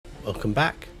welcome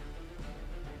back.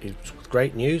 It's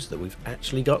great news that we've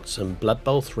actually got some Blood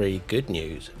Bowl 3 good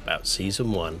news about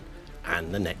Season 1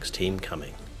 and the next team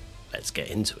coming. Let's get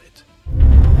into it.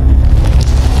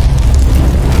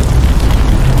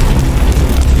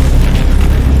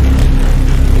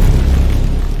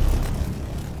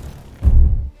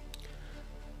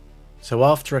 So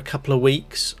after a couple of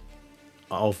weeks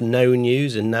of no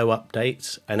news and no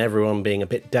updates and everyone being a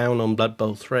bit down on Blood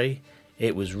Bowl 3,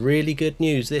 it was really good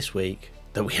news this week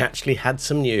that we actually had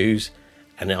some news,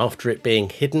 and after it being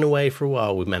hidden away for a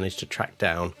while, we managed to track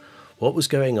down what was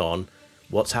going on,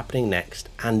 what's happening next,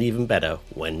 and even better,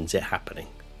 when's it happening.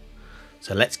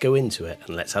 So let's go into it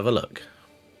and let's have a look.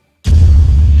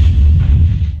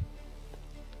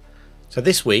 So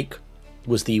this week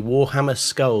was the Warhammer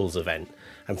Skulls event.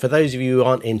 And for those of you who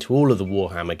aren't into all of the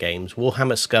Warhammer games,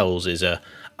 Warhammer Skulls is a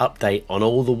update on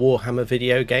all the Warhammer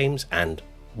video games, and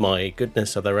my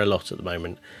goodness, are there a lot at the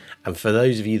moment. And for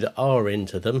those of you that are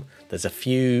into them, there's a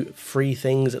few free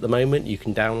things at the moment you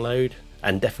can download,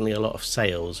 and definitely a lot of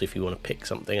sales if you want to pick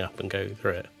something up and go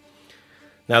through it.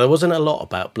 Now, there wasn't a lot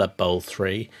about Blood Bowl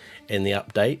 3 in the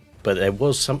update, but there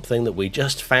was something that we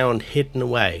just found hidden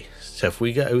away. So if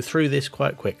we go through this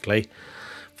quite quickly,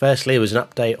 firstly, it was an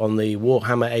update on the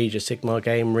Warhammer Age of Sigmar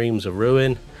game, Realms of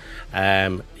Ruin.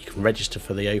 You can register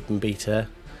for the open beta.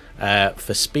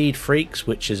 For Speed Freaks,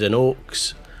 which is an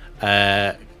Orcs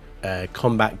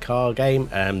combat car game,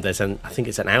 I think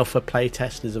it's an alpha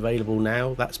playtest is available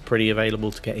now. That's pretty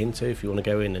available to get into if you want to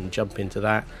go in and jump into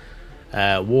that.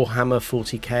 Warhammer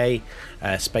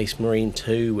 40k, Space Marine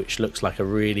 2, which looks like a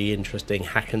really interesting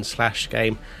hack and slash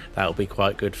game. That'll be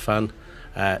quite good fun.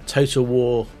 Total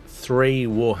War 3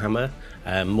 Warhammer,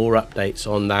 more updates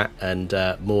on that and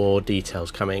more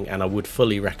details coming, and I would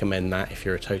fully recommend that if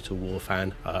you're a Total War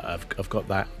fan. I've got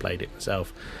that, played it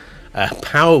myself.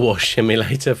 Power Wash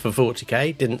Simulator for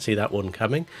 40k, didn't see that one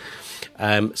coming.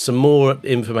 Some more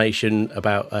information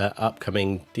about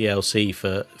upcoming DLC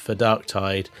for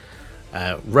Darktide.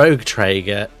 Rogue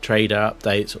Trader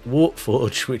updates,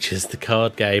 Warforge, which is the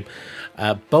card game,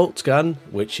 Bolt Gun,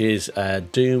 which is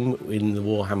Doom in the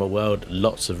Warhammer world.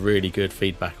 Lots of really good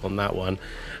feedback on that one.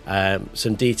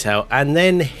 Some detail, and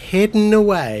then hidden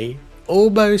away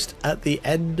almost at the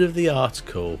end of the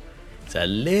article, it's a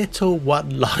little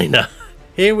one-liner.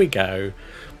 Here we go.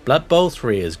 Blood Bowl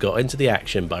 3 has got into the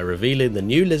action by revealing the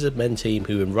new Lizardmen team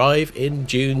who arrive in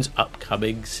June's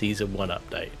upcoming Season 1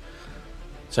 update.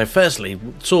 So firstly,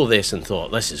 saw this and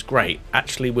thought, this is great.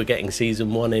 Actually, we're getting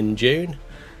Season 1 in June,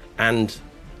 and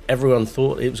everyone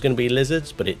thought it was going to be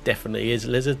lizards, but it definitely is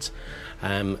lizards.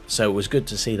 So it was good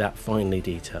to see that finally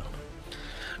detailed.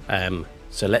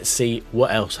 So let's see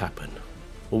what else happened.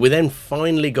 Well, we then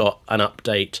finally got an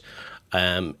update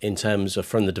in terms of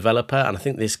from the developer, and I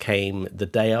think this came the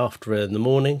day after in the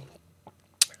morning.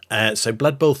 So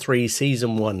Blood Bowl 3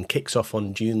 Season 1 kicks off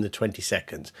on June the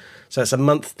 22nd. So it's a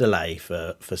month delay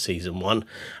for Season 1.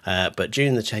 But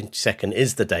June the 22nd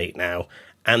is the date now.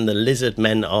 And the Lizard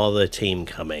Men are the team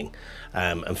coming.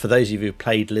 And for those of you who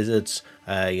played Lizards,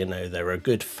 you know, they're a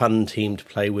good fun team to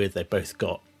play with. They've both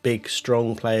got big,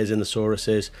 strong players in the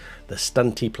Sauruses. The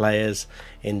stunty players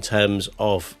in terms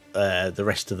of the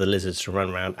rest of the Lizards to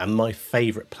run around. And my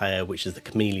favourite player, which is the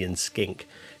Chameleon Skink,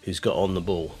 who's got On the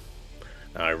Ball.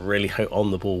 Now, I really hope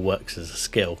On the Ball works as a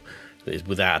skill. It is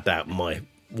without a doubt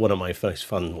one of my most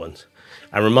fun ones.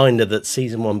 A reminder that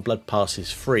Season 1 Blood Pass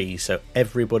is free, so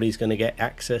everybody's going to get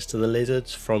access to the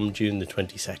Lizards from June the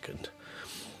 22nd.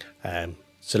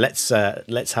 So let's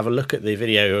have a look at the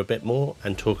video a bit more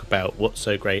and talk about what's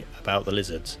so great about the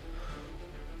Lizards.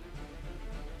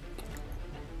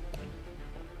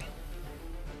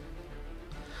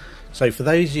 So for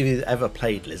those of you that ever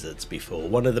played Lizards before,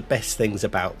 one of the best things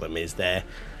about them is their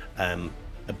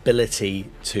ability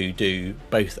to do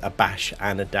both a bash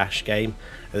and a dash game.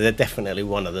 They're definitely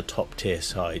one of the top tier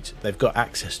sides. They've got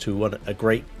access to a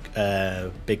great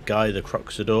big guy, the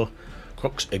Croxigor,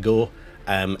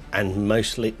 and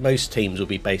most teams will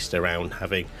be based around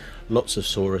having lots of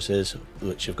Sauruses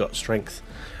which have got strength.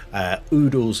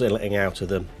 Oodles letting out of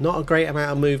them, not a great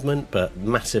amount of movement, but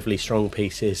massively strong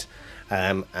pieces.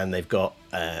 And they've got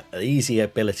an easy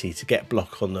ability to get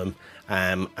block on them,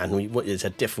 and it's a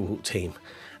difficult team.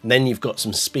 And then you've got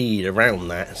some speed around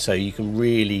that, so you can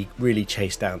really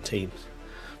chase down teams.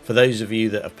 For those of you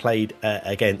that have played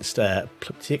against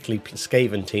particularly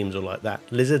Skaven teams or like that,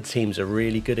 Lizard teams are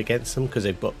really good against them because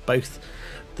they've got both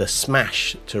the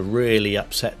smash to really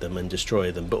upset them and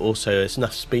destroy them, but also there's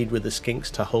enough speed with the Skinks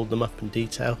to hold them up in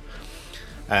detail.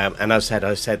 And as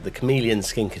I said, the Chameleon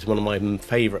Skink is one of my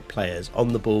favourite players.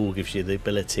 On the ball, gives you the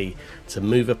ability to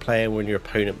move a player when your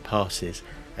opponent passes,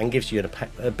 and gives you an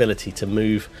ability to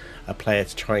move a player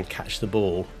to try and catch the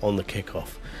ball on the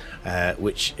kickoff,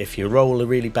 which if you roll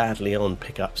really badly on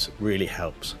pickups really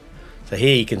helps. So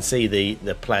here you can see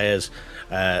the players.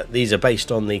 These are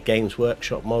based on the Games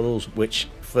Workshop models, which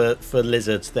for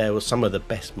Lizards there were some of the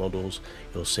best models.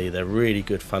 You'll see they're really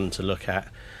good fun to look at,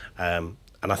 and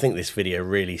I think this video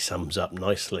really sums up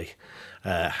nicely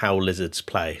how Lizards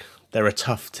play. They're a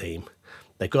tough team.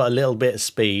 They've got a little bit of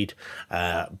speed,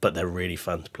 but they're really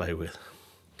fun to play with.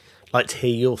 I'd like to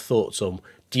hear your thoughts on,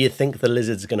 do you think the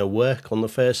Lizards are going to work on the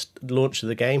first launch of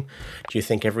the game? Do you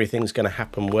think everything's going to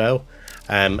happen well?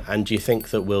 And do you think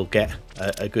that we'll get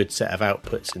a good set of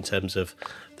outputs in terms of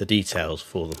the details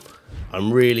for them?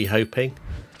 I'm really hoping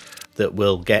that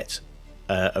we'll get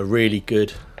a really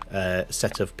good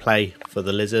set of play for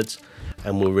the Lizards,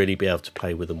 and we'll really be able to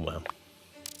play with them well.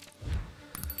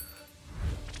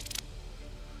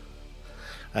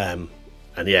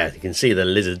 And yeah, you can see the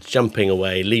Lizards jumping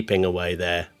away, leaping away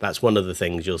there. That's one of the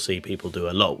things you'll see people do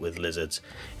a lot with Lizards,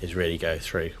 is really go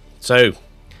through. So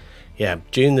yeah,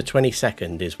 June the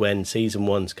 22nd is when Season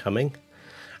 1's coming,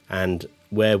 and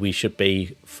where we should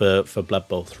be for Blood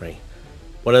Bowl 3.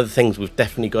 One of the things we've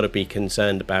definitely got to be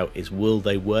concerned about is, will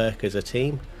they work as a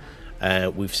team?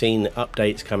 We've seen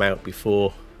updates come out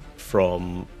before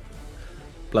from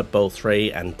Blood Bowl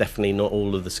 3, and definitely not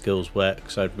all of the skills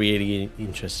work, so I'd really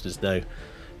interested to know,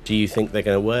 do you think they're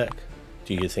going to work?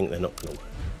 Do you think they're not going to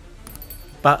work?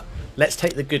 But let's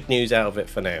take the good news out of it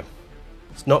for now.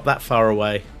 It's not that far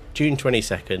away. June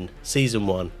 22nd, Season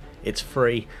 1, it's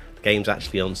free. The game's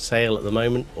actually on sale at the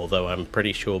moment, although I'm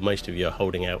pretty sure most of you are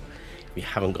holding out if you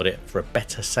haven't got it for a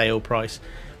better sale price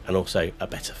and also a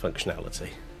better functionality.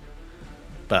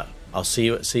 But I'll see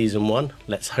you at Season 1.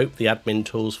 Let's hope the admin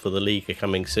tools for the league are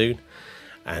coming soon,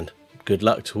 and good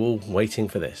luck to all waiting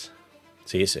for this.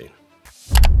 See you soon.